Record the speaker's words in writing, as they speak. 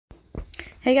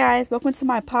Hey guys, welcome to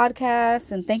my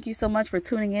podcast and thank you so much for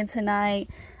tuning in tonight.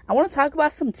 I want to talk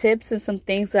about some tips and some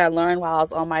things that I learned while I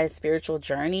was on my spiritual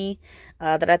journey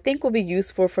that I think will be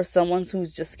useful for someone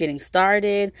who's just getting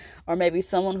started, or maybe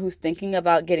someone who's thinking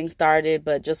about getting started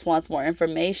but just wants more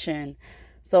information.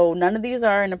 So none of these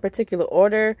are in a particular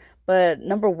order, but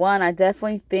number one, I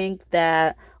definitely think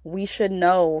that we should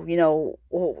know,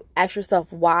 ask yourself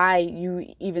why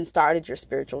you even started your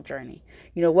spiritual journey.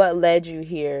 What led you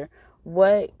here?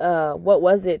 What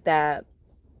was it that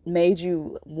made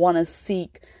you want to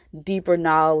seek deeper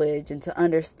knowledge and to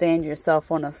understand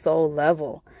yourself on a soul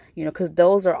level? Because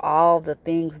those are all the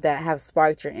things that have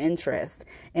sparked your interest,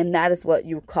 and that is what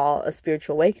you call a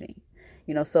spiritual awakening.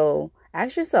 So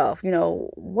ask yourself,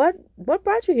 what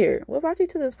brought you here? What brought you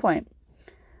to this point?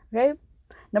 Okay.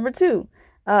 Number two,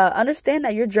 understand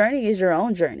that your journey is your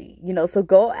own journey. So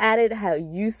go at it how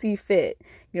you see fit.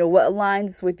 What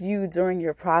aligns with you during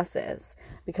your process,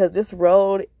 because this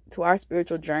road to our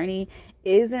spiritual journey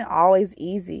isn't always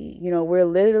easy. We're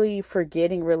literally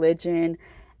forgetting religion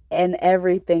and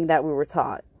everything that we were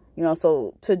taught.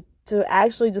 So to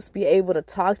actually just be able to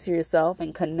talk to yourself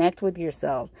and connect with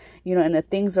yourself, and the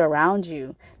things around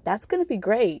you, that's going to be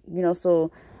great.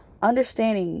 So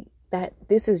understanding that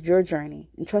this is your journey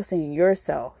and trusting in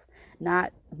yourself,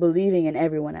 not believing in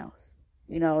everyone else.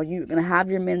 You're going to have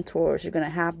your mentors, you're going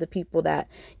to have the people that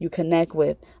you connect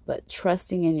with, but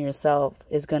trusting in yourself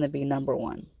is going to be number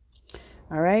one.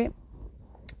 All right.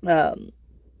 I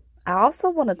also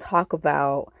want to talk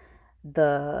about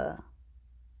the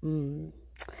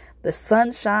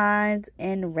sunshines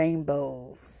and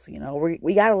rainbows.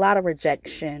 We got a lot of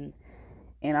rejection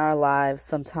in our lives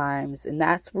sometimes, and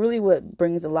that's really what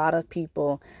brings a lot of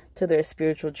people to their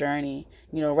spiritual journey.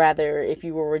 Rather if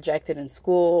you were rejected in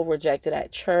school, rejected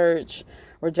at church,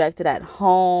 rejected at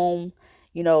home,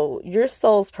 your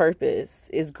soul's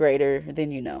purpose is greater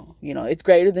than it's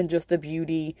greater than just the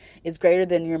beauty, it's greater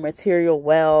than your material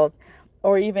wealth,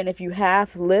 or even if you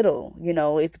have little,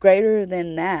 it's greater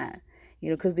than that.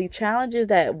 Because the challenges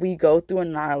that we go through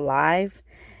in our life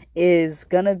is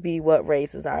going to be what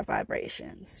raises our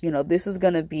vibrations. This is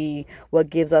going to be what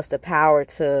gives us the power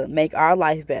to make our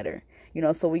life better.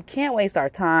 So we can't waste our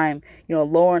time,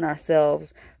 lowering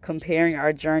ourselves, comparing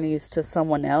our journeys to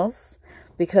someone else,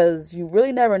 because you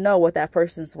really never know what that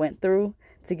person's went through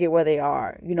to get where they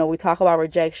are. We talk about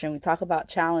rejection, we talk about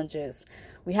challenges.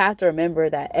 We have to remember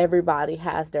that everybody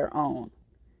has their own.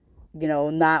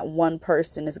 Not one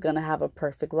person is going to have a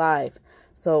perfect life.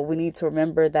 So we need to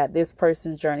remember that this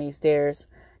person's journey is theirs,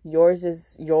 yours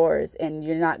is yours, and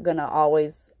you're not going to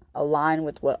always align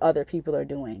with what other people are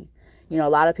doing. A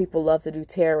lot of people love to do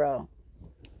tarot.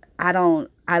 I don't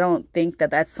think that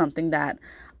that's something that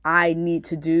I need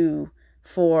to do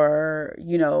for,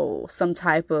 some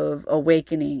type of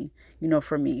awakening,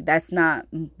 for me. That's not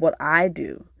what I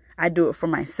do. I do it for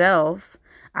myself.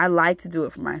 I like to do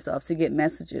it for myself to get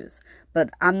messages, but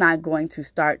I'm not going to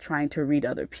start trying to read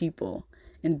other people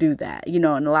and do that, and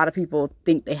a lot of people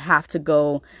think they have to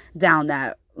go down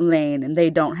that lane, and they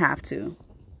don't have to.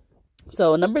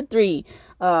 So number three,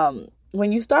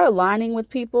 when you start aligning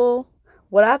with people,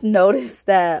 what I've noticed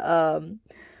that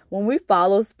when we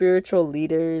follow spiritual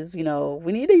leaders,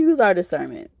 we need to use our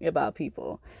discernment about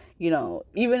people.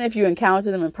 Even if you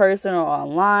encounter them in person or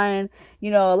online,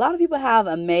 a lot of people have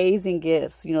amazing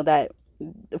gifts, that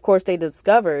of course they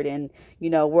discovered, and,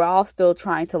 we're all still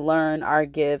trying to learn our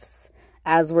gifts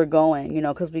as we're going,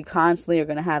 because we constantly are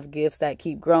going to have gifts that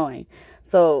keep growing.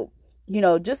 So,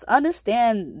 just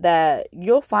understand that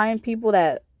you'll find people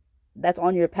that's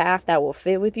on your path that will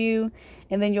fit with you.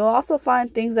 And then you'll also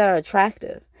find things that are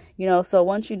attractive, so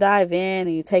once you dive in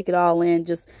and you take it all in,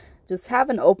 just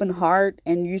have an open heart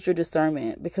and use your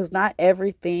discernment, because not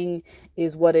everything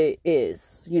is what it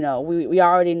is. We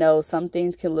already know some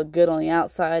things can look good on the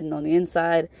outside, and on the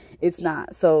inside it's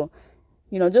not. So,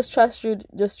 just trust your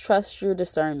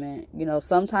discernment.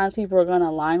 Sometimes people are going to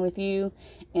align with you,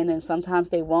 and then sometimes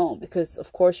they won't, because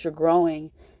of course you're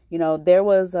growing. There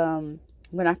was,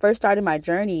 when I first started my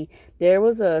journey, there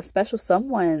was a special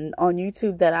someone on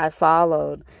YouTube that I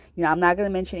followed. I'm not going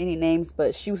to mention any names,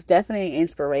 but she was definitely an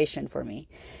inspiration for me.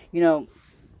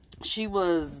 She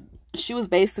was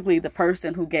basically the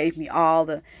person who gave me all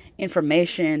the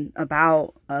information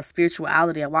about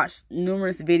spirituality. I watched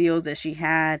numerous videos that she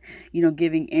had,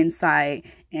 giving insight.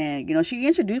 And, she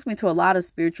introduced me to a lot of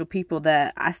spiritual people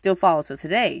that I still follow to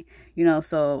today.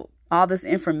 So all this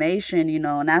information,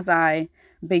 and as I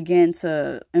began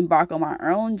to embark on my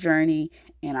own journey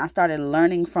and I started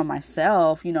learning from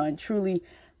myself, and truly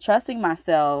trusting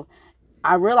myself,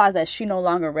 I realized that she no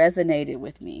longer resonated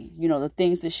with me. The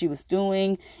things that she was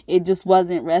doing, it just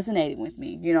wasn't resonating with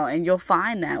me, and you'll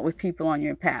find that with people on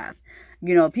your path.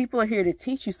 People are here to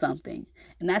teach you something,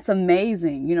 and that's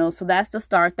amazing, so that's the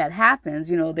start that happens.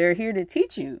 They're here to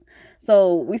teach you.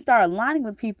 So we start aligning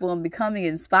with people and becoming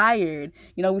inspired.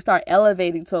 We start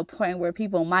elevating to a point where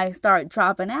people might start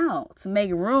dropping out to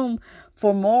make room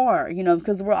for more,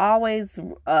 because we're always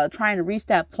trying to reach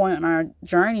that point on our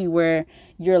journey where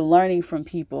you're learning from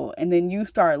people, and then you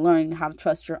start learning how to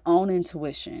trust your own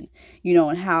intuition,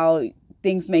 and how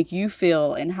things make you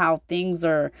feel, and how things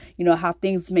are, how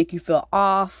things make you feel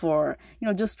off, or,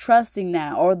 just trusting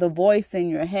that, or the voice in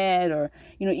your head, or,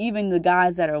 even the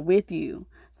guys that are with you.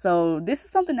 So this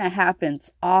is something that happens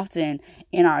often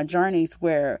in our journeys,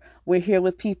 where we're here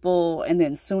with people, and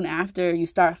then soon after you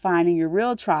start finding your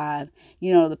real tribe,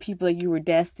 the people that you were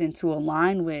destined to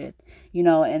align with,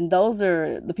 and those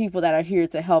are the people that are here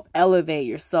to help elevate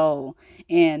your soul.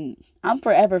 And I'm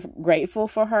forever grateful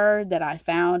for her, that I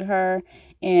found her.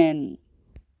 And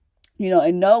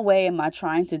in no way am I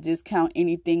trying to discount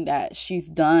anything that she's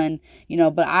done,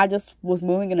 but I just was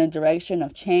moving in a direction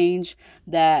of change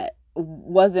that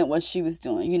wasn't what she was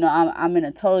doing. I'm in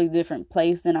a totally different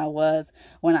place than I was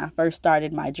when I first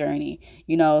started my journey,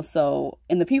 so,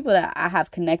 and the people that I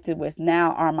have connected with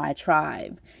now are my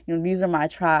tribe. These are my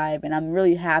tribe, and I'm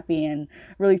really happy and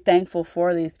really thankful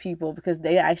for these people, because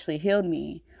they actually healed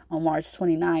me on March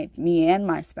 29th, me and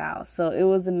my spouse. So it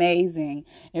was amazing.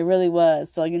 It really was.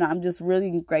 So, I'm just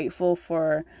really grateful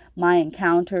for my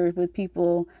encounters with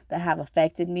people that have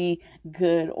affected me,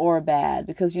 good or bad,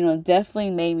 because,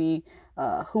 definitely made me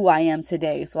who I am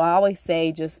today. So I always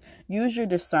say, just use your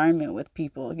discernment with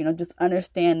people. Just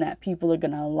understand that people are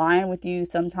going to align with you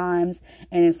sometimes,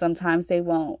 and then sometimes they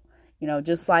won't.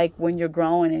 Just like when you're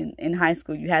growing in high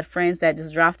school, you had friends that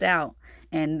just dropped out,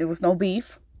 and there was no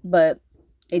beef, but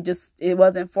it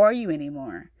wasn't for you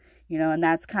anymore, and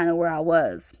that's kind of where I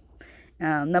was.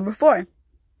 Number 4,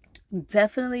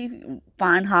 definitely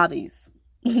find hobbies.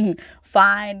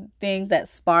 Find things that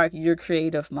spark your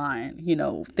creative mind,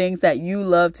 things that you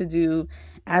love to do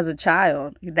as a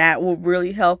child. That will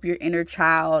really help your inner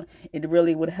child. It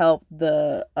really would help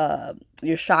your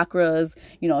chakras,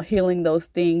 healing those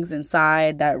things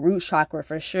inside, that root chakra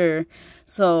for sure.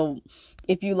 So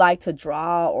if you like to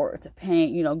draw or to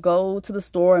paint, go to the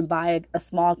store and buy a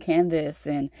small canvas,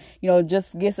 and,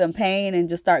 just get some paint and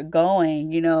just start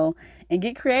going, and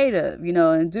get creative,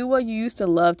 and do what you used to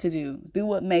love to do. Do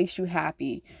what makes you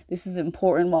happy. This is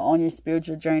important while on your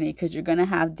spiritual journey, because you're going to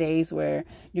have days where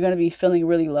you're going to be feeling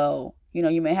really low.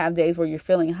 You may have days where you're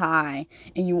feeling high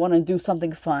and you want to do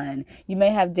something fun. You may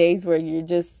have days where you're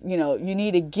just, you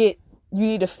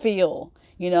need to feel.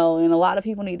 And a lot of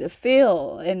people need to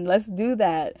feel, and let's do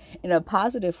that in a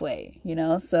positive way,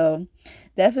 so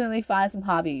definitely find some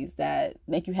hobbies that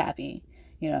make you happy.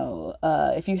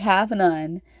 If you have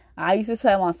none, I used to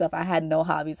tell myself I had no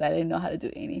hobbies. I didn't know how to do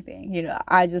anything.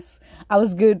 I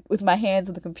was good with my hands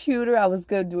on the computer. I was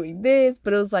good doing this,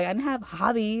 but it was like, I didn't have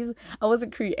hobbies. I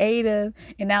wasn't creative.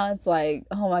 And now it's like,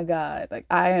 oh my God, like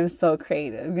I am so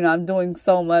creative. I'm doing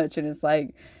so much, and it's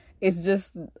like, it's just,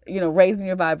 raising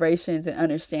your vibrations and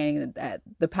understanding that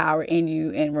the power in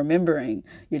you, and remembering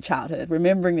your childhood,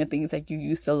 remembering the things that you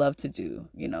used to love to do,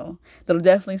 that'll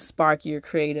definitely spark your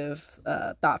creative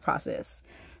thought process.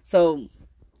 So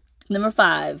number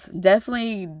 5,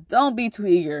 definitely don't be too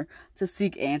eager to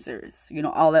seek answers,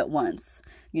 all at once,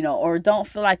 or don't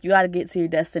feel like you got to get to your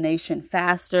destination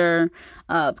faster,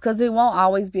 because it won't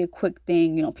always be a quick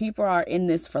thing. People are in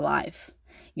this for life.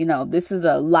 This is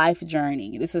a life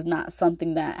journey. This is not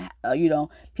something that,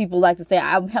 people like to say,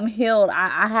 I'm healed.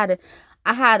 I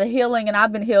had a healing, and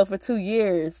I've been healed for 2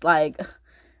 years. Like,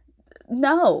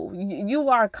 no, you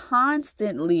are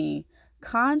constantly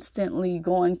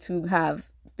going to have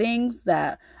things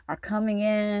that are coming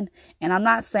in. And I'm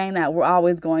not saying that we're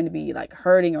always going to be like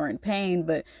hurting or in pain,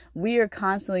 but we are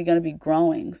constantly going to be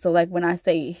growing. So like when I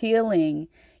say healing,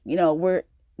 we're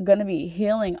going to be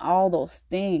healing all those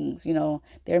things.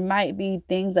 There might be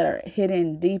things that are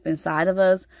hidden deep inside of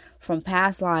us from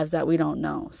past lives that we don't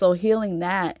know. So healing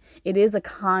that, it is a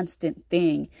constant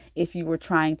thing. If you were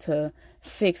trying to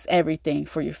fix everything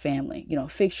for your family,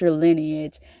 fix your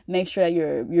lineage, make sure that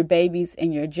your babies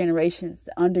and your generations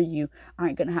under you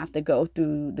aren't going to have to go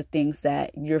through the things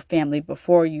that your family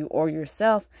before you or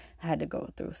yourself had to go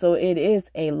through. So it is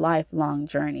a lifelong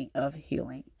journey of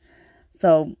healing.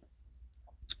 So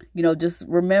just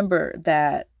remember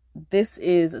that this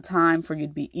is a time for you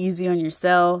to be easy on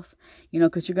yourself,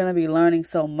 because you're going to be learning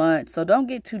so much. So don't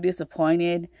get too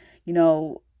disappointed.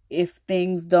 if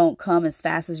things don't come as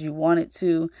fast as you want it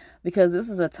to, because this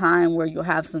is a time where you'll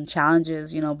have some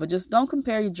challenges, but just don't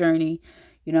compare your journey,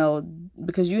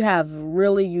 because you have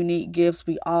really unique gifts.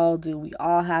 We all do. We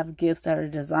all have gifts that are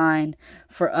designed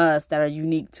for us, that are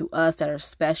unique to us, that are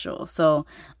special. So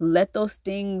let those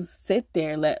things sit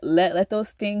there. Let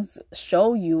those things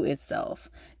show you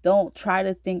itself. Don't try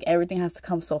to think everything has to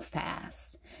come so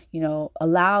fast.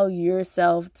 Allow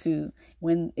yourself to,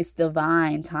 when it's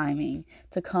divine timing,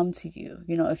 to come to you.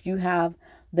 If you have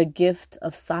the gift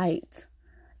of sight,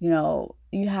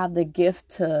 you have the gift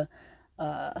to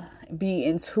be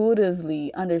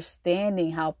intuitively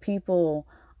understanding how people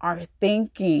are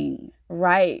thinking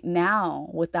right now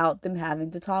without them having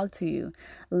to talk to you.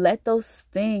 Let those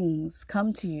things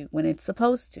come to you when it's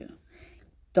supposed to.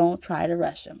 Don't try to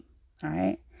rush them. All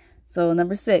right. So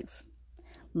number 6,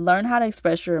 learn how to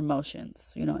express your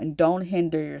emotions, and don't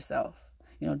hinder yourself.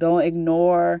 Don't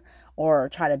ignore or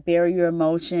try to bury your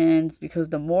emotions, because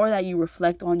the more that you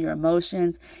reflect on your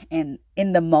emotions and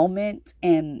in the moment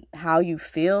and how you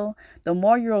feel, the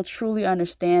more you'll truly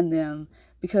understand them,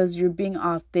 because you're being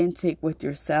authentic with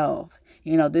yourself.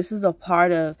 This is a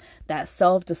part of that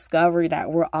self-discovery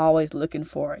that we're always looking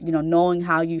for, knowing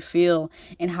how you feel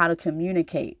and how to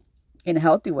communicate in a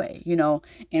healthy way,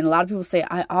 and a lot of people say,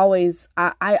 I always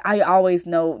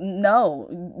know.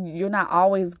 No, you're not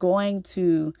always going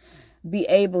to be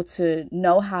able to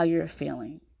know how you're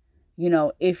feeling,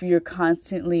 if you're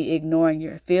constantly ignoring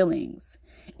your feelings.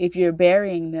 If you're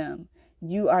burying them,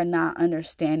 you are not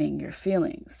understanding your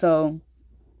feelings. So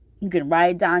you can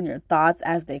write down your thoughts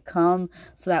as they come,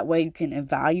 so that way you can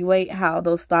evaluate how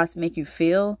those thoughts make you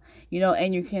feel,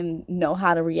 and you can know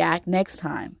how to react next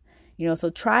time.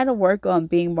 So try to work on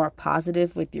being more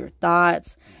positive with your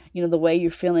thoughts, the way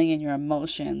you're feeling and your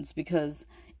emotions, because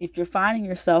if you're finding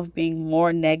yourself being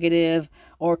more negative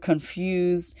or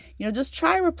confused, just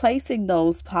try replacing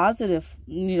those positive,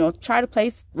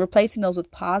 replacing those with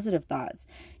positive thoughts,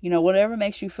 whatever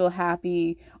makes you feel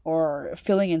happy or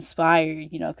feeling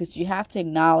inspired, because you have to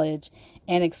acknowledge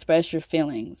and express your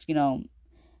feelings,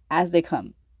 as they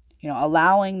come,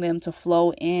 allowing them to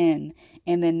flow in,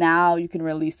 and then now you can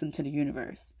release them to the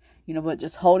universe, but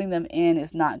just holding them in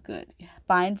is not good.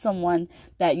 Find someone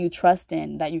that you trust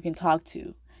in, that you can talk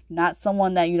to, not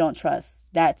someone that you don't trust.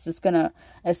 That's just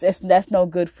that's no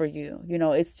good for you.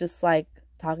 It's just like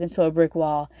talking to a brick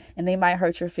wall, and they might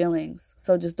hurt your feelings.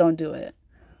 So just don't do it.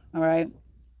 All right.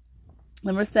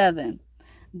 Number 7,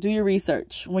 do your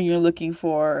research when you're looking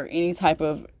for any type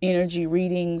of energy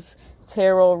readings,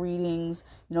 tarot readings.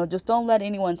 Just don't let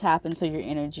anyone tap into your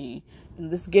energy.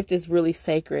 This gift is really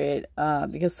sacred,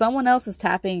 because someone else is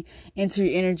tapping into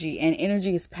your energy, and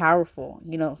energy is powerful.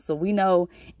 So we know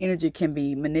energy can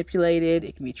be manipulated,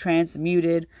 it can be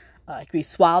transmuted, it can be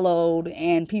swallowed,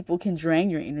 and people can drain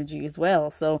your energy as well.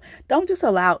 So don't just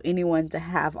allow anyone to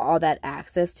have all that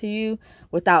access to you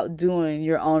without doing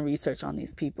your own research on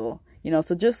these people.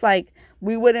 So just like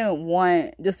we wouldn't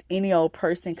want just any old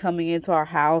person coming into our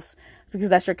house, because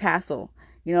that's your castle.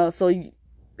 So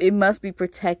it must be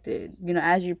protected.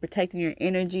 As you're protecting your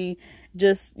energy,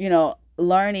 just,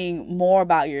 learning more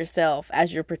about yourself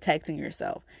as you're protecting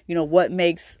yourself. What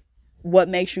makes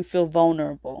you feel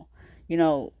vulnerable.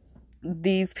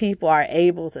 These people are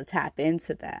able to tap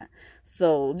into that.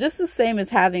 So just the same as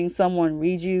having someone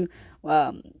read you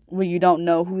when you don't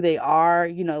know who they are,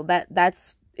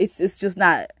 it's just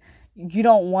not, you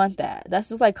don't want that. That's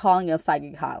just like calling a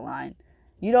psychic hotline.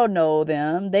 You don't know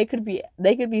them. They could be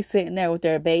sitting there with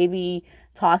their baby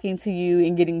talking to you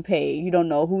and getting paid. You don't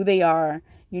know who they are.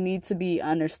 You need to be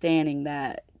understanding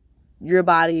that your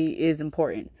body is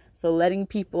important. So letting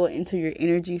people into your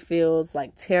energy fields,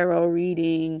 like tarot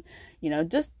reading,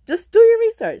 just do your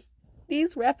research.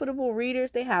 These reputable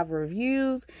readers, they have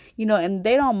reviews, and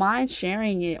they don't mind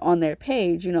sharing it on their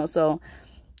page, so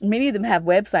many of them have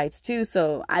websites too.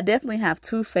 So I definitely have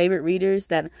 2 favorite readers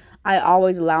that I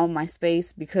always allow in my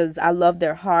space, because I love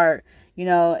their heart,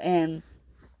 and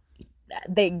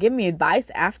they give me advice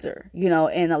after,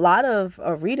 and a lot of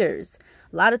readers,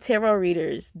 a lot of tarot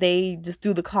readers, they just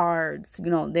do the cards,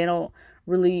 they don't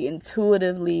really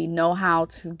intuitively know how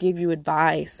to give you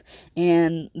advice.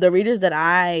 And the readers that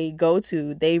I go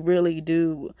to, they really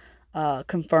do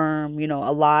confirm,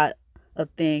 a lot of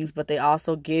things, but they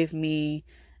also give me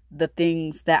the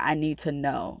things that I need to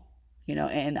know,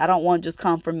 and I don't want just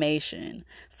confirmation.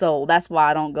 So that's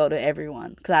why I don't go to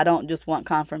everyone, because I don't just want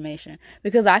confirmation,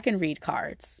 because I can read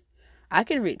cards,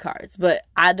 but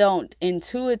I don't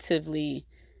intuitively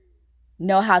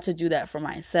know how to do that for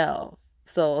myself.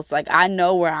 So it's like, I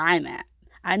know where I'm at.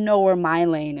 I know where my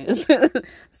lane is.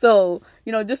 So,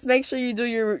 just make sure you do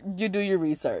your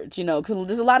research, because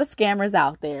there's a lot of scammers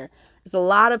out there. There's a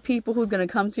lot of people who's going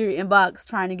to come to your inbox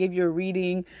trying to give you a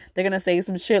reading. They're going to say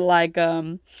some shit like,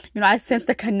 I sense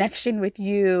the connection with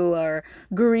you, or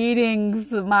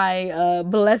greetings, my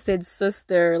blessed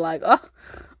sister. Like,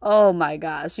 oh my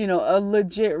gosh, a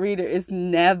legit reader is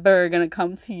never going to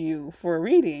come to you for a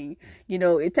reading.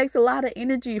 It takes a lot of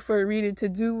energy for a reader to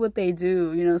do what they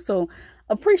do, so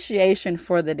appreciation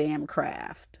for the damn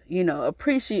craft,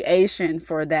 appreciation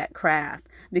for that craft,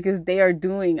 because they are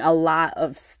doing a lot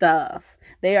of stuff.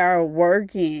 They are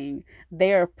working.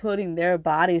 They are putting their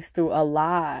bodies through a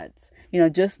lot,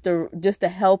 just to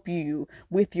help you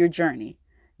with your journey,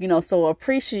 so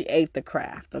appreciate the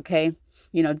craft. Okay.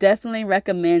 Definitely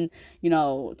recommend,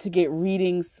 to get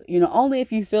readings, only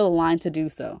if you feel aligned to do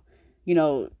so.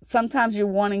 Sometimes you're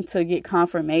wanting to get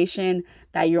confirmation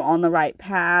that you're on the right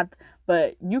path,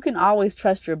 but you can always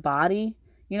trust your body.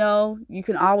 You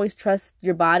can always trust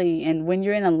your body. And when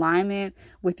you're in alignment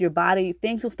with your body,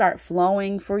 things will start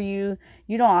flowing for you.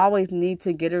 You don't always need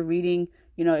to get a reading.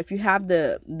 If you have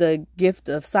the gift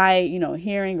of sight,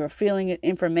 hearing or feeling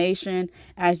information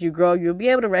as you grow, you'll be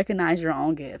able to recognize your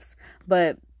own gifts.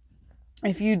 But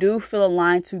if you do feel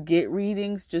aligned to get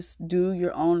readings, just do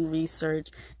your own research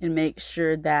and make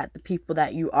sure that the people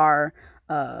that you are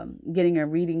getting a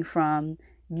reading from,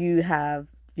 you have,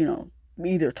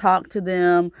 either talked to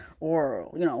them or,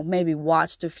 maybe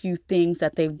watched a few things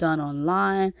that they've done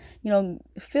online.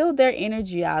 Feel their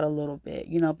energy out a little bit,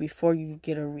 before you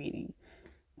get a reading.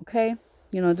 Okay.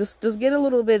 Just get a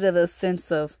little bit of a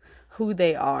sense of who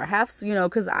they are.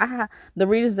 Because the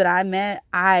readers that I met,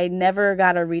 I never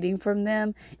got a reading from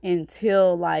them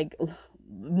until like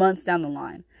months down the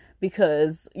line,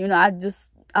 because,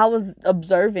 I was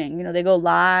observing, they go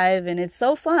live and it's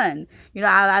so fun.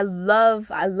 I love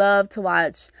to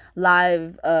watch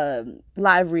live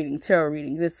readings, tarot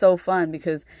readings. It's so fun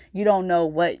because you don't know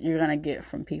what you're going to get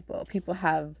from people. People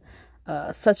have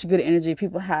such good energy.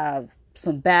 People have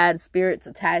some bad spirits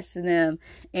attached to them,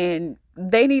 and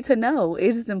they need to know. It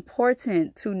is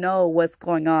important to know what's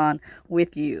going on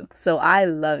with you. So I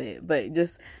love it, but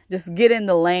just get in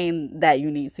the lane that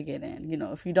you need to get in.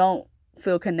 If you don't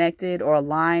feel connected or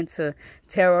aligned to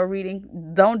tarot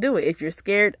reading, don't do it. If you're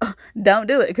scared, don't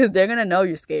do it, because they're gonna know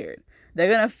you're scared. They're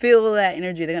gonna feel that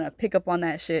energy. They're gonna pick up on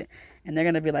that shit, and they're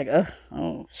gonna be like,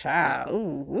 oh, child,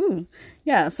 ooh.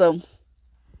 Yeah. So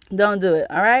don't do it.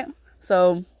 All right.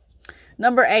 So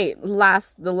number 8,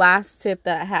 the last tip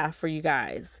that I have for you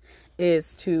guys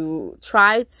is to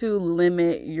try to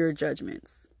limit your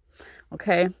judgments.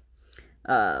 Okay.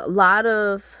 A lot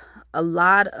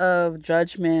of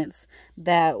judgments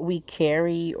that we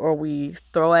carry or we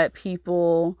throw at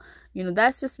people,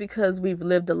 that's just because we've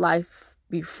lived a life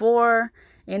before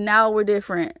and now we're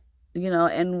different,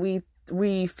 and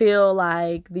we feel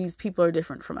like these people are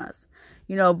different from us,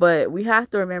 but we have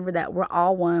to remember that we're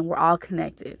all one, we're all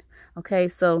connected. Okay,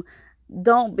 so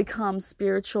don't become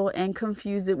spiritual and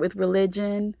confuse it with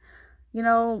religion.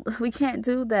 We can't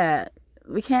do that.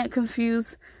 We can't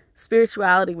confuse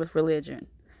spirituality with religion.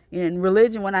 In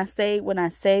religion, when I say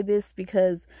this,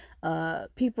 because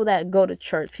people that go to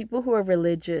church, people who are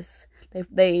religious,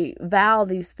 they vow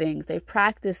these things, they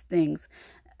practice things,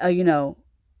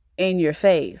 in your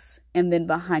face, and then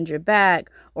behind your back,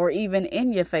 or even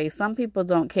in your face. Some people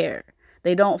don't care.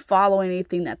 They don't follow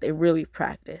anything that they really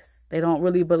practice. They don't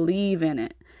really believe in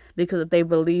it, because if they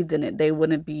believed in it, they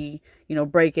wouldn't be,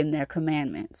 breaking their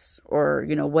commandments or,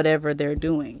 whatever they're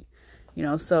doing,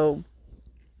 so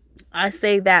I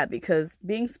say that because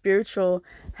being spiritual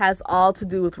has all to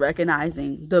do with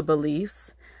recognizing the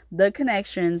beliefs, the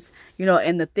connections,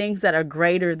 and the things that are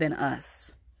greater than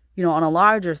us, on a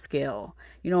larger scale,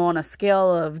 on a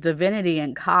scale of divinity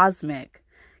and cosmic.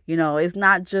 It's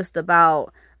not just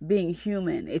about being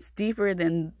human. It's deeper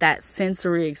than that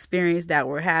sensory experience that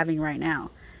we're having right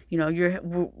now.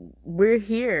 We're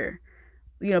here.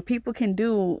 People can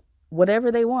do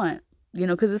whatever they want,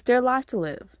 because it's their life to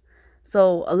live.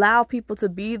 So allow people to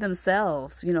be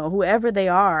themselves, whoever they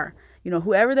are,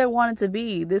 whoever they wanted to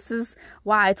be. This is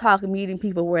why I talk meeting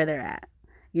people where they're at,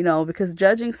 because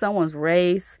judging someone's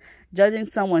race, judging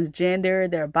someone's gender,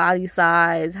 their body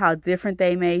size, how different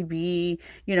they may be,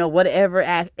 whatever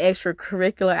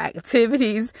extracurricular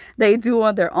activities they do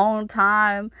on their own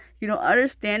time,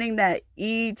 understanding that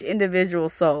each individual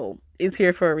soul is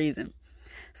here for a reason.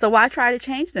 So why try to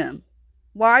change them?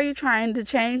 Why are you trying to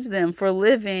change them for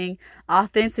living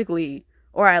authentically,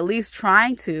 or at least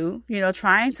trying to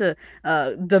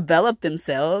develop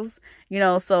themselves,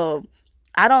 so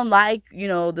I don't like,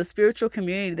 the spiritual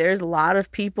community. There's a lot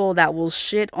of people that will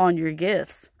shit on your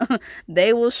gifts.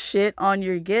 They will shit on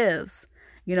your gifts,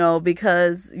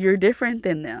 because you're different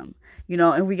than them,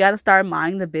 and we got to start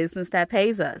minding the business that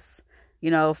pays us,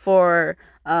 for,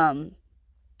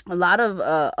 a lot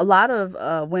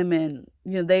of women,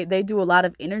 they do a lot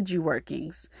of energy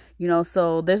workings,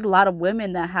 so there's a lot of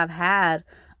women that have had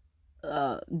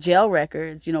jail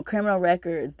records, criminal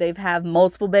records. They've had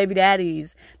multiple baby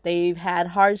daddies. They've had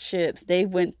hardships. They've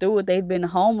went through it. They've been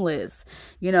homeless,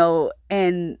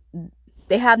 and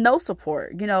they have no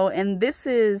support, and this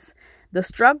is the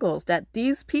struggles that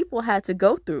these people had to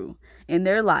go through in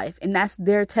their life. And that's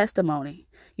their testimony.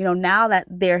 Now that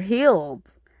they're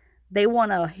healed, they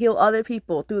want to heal other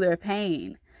people through their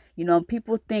pain.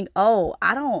 People think, oh,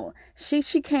 she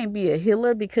can't be a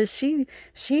healer because she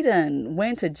done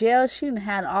went to jail. She done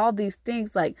had all these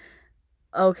things. Like,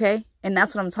 okay. And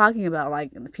that's what I'm talking about.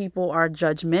 Like, people are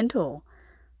judgmental.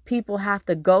 People have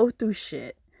to go through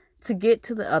shit to get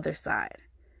to the other side.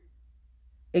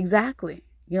 Exactly.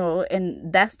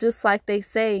 And that's just like they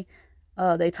say,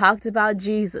 they talked about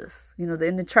Jesus,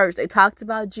 in the church, they talked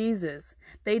about Jesus.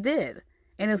 They did.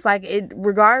 And it's like,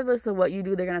 regardless of what you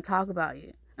do, they're going to talk about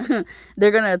you.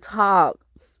 They're going to talk.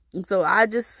 And so I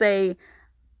just say,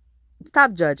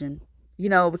 stop judging,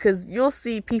 because you'll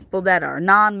see people that are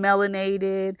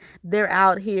non-melanated. They're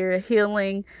out here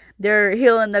healing. They're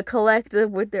healing the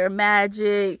collective with their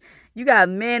magic. You got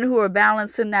men who are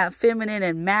balancing that feminine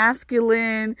and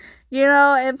masculine,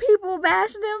 and people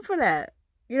bash them for that.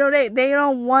 They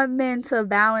don't want men to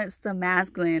balance the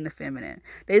masculine and the feminine.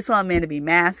 They just want men to be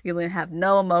masculine, have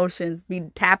no emotions, be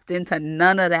tapped into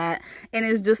none of that. And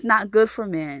it's just not good for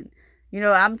men.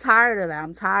 I'm tired of that.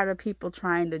 I'm tired of people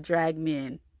trying to drag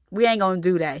men. We ain't going to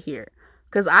do that here.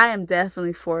 Because I am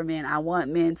definitely for men. I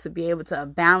want men to be able to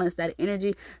balance that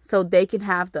energy so they can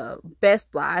have the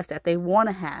best lives that they want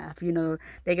to have.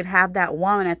 They can have that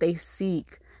woman that they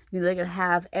seek. They can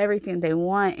have everything they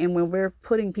want. And when we're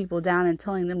putting people down and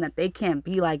telling them that they can't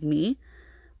be like me,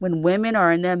 when women are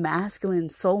in their masculine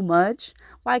so much,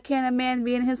 why can't a man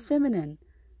be in his feminine?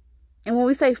 And when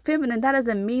we say feminine, that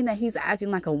doesn't mean that he's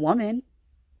acting like a woman.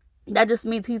 That just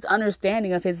means he's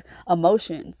understanding of his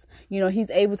emotions. He's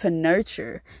able to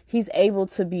nurture. He's able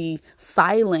to be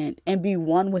silent and be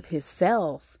one with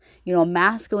himself.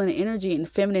 Masculine energy and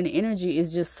feminine energy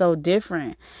is just so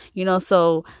different.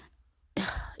 So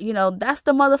that's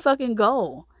the motherfucking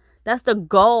goal. That's the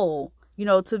goal,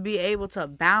 to be able to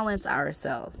balance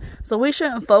ourselves. So we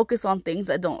shouldn't focus on things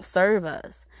that don't serve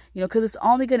us, because it's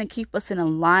only going to keep us in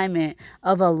alignment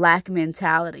of a lack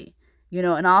mentality,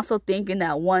 and also thinking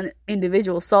that one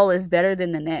individual soul is better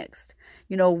than the next.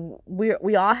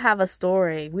 We all have a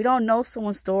story. We don't know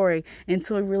someone's story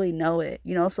until we really know it,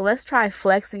 so let's try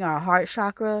flexing our heart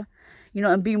chakra,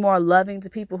 and be more loving to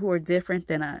people who are different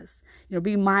than us.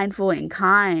 Be mindful and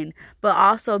kind, but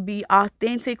also be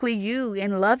authentically you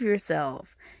and love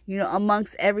yourself,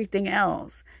 amongst everything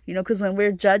else, because when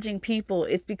we're judging people,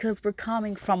 it's because we're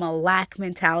coming from a lack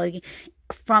mentality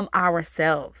from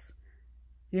ourselves.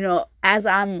 As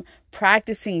I'm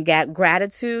practicing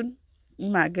gratitude,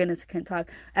 my goodness, I can't talk.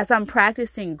 As I'm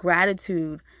practicing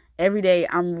gratitude every day,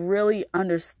 I'm really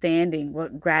understanding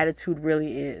what gratitude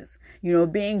really is.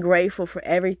 Being grateful for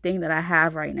everything that I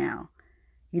have right now.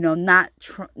 Not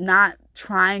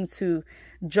trying to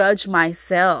judge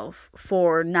myself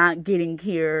for not getting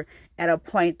here at a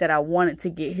point that I wanted to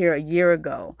get here a year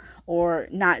ago, or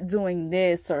not doing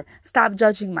this, or stop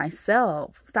judging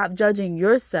myself. Stop judging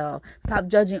yourself. Stop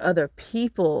judging other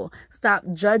people. Stop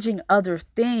judging other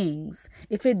things.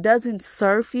 If it doesn't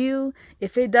serve you,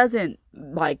 if it doesn't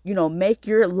make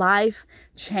your life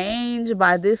change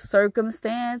by this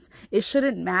circumstance, it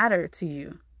shouldn't matter to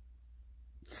you.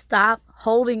 Stop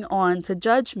holding on to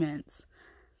judgments.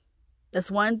 That's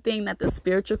one thing that the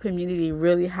spiritual community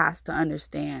really has to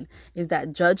understand, is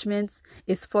that judgments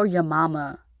is for your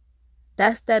mama.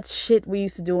 That's that shit we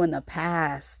used to do in the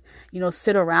past.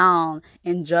 Sit around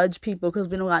and judge people because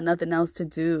we don't got nothing else to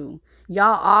do.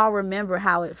 Y'all all remember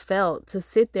how it felt to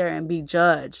sit there and be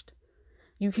judged.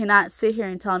 You cannot sit here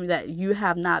and tell me that you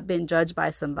have not been judged by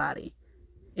somebody.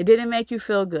 It didn't make you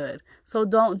feel good. So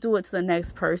don't do it to the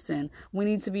next person. We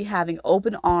need to be having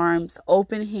open arms,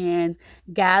 open hands,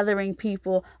 gathering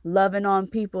people, loving on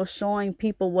people, showing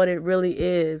people what it really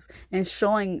is, and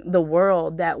showing the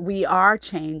world that we are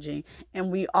changing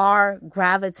and we are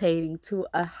gravitating to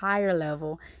a higher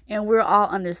level, and we're all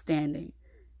understanding.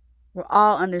 We're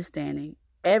all understanding.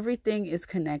 Everything is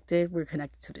connected. We're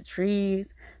connected to the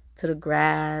trees, to the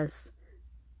grass,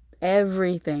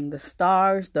 everything, the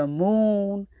stars, the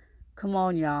moon, Come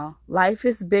on, y'all. Life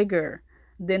is bigger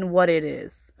than what it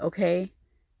is, okay?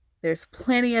 There's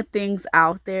plenty of things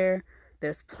out there.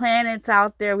 There's planets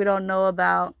out there we don't know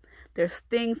about. There's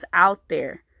things out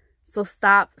there. So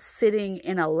stop sitting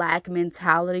in a lack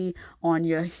mentality on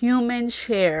your human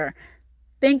chair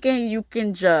thinking you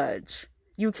can judge.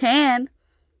 You can,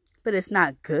 but it's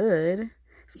not good.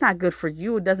 It's not good for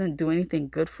you. It doesn't do anything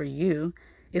good for you.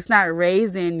 It's not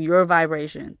raising your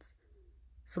vibrations.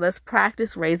 So let's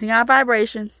practice raising our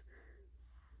vibrations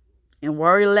and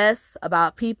worry less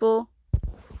about people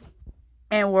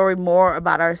and worry more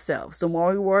about ourselves. The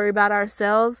more we worry about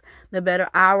ourselves, the better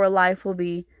our life will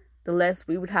be, the less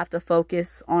we would have to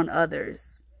focus on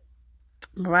others.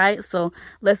 All right, so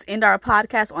let's end our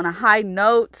podcast on a high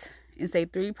note and say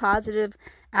 3 positive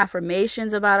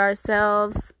affirmations about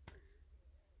ourselves.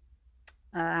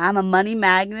 I'm a money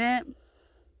magnet.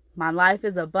 My life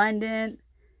is abundant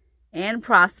and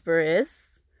prosperous,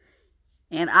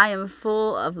 and I am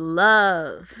full of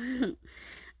love.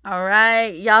 All right,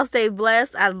 y'all stay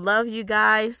blessed. I love you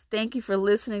guys. Thank you for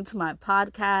listening to my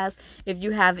podcast. If you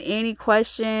have any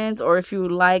questions or if you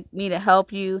would like me to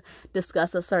help you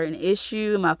discuss a certain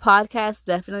issue in my podcast,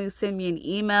 definitely send me an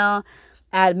email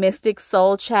at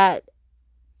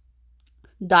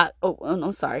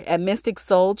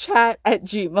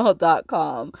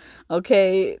mysticsoulchat@mysticsoulchat@gmail.com.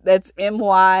 Okay, that's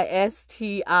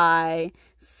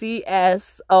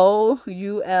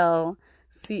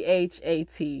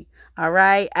MYSTICSOULCHAT. All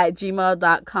right, at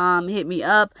gmail.com. Hit me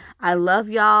up. I love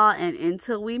y'all, and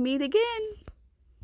until we meet again.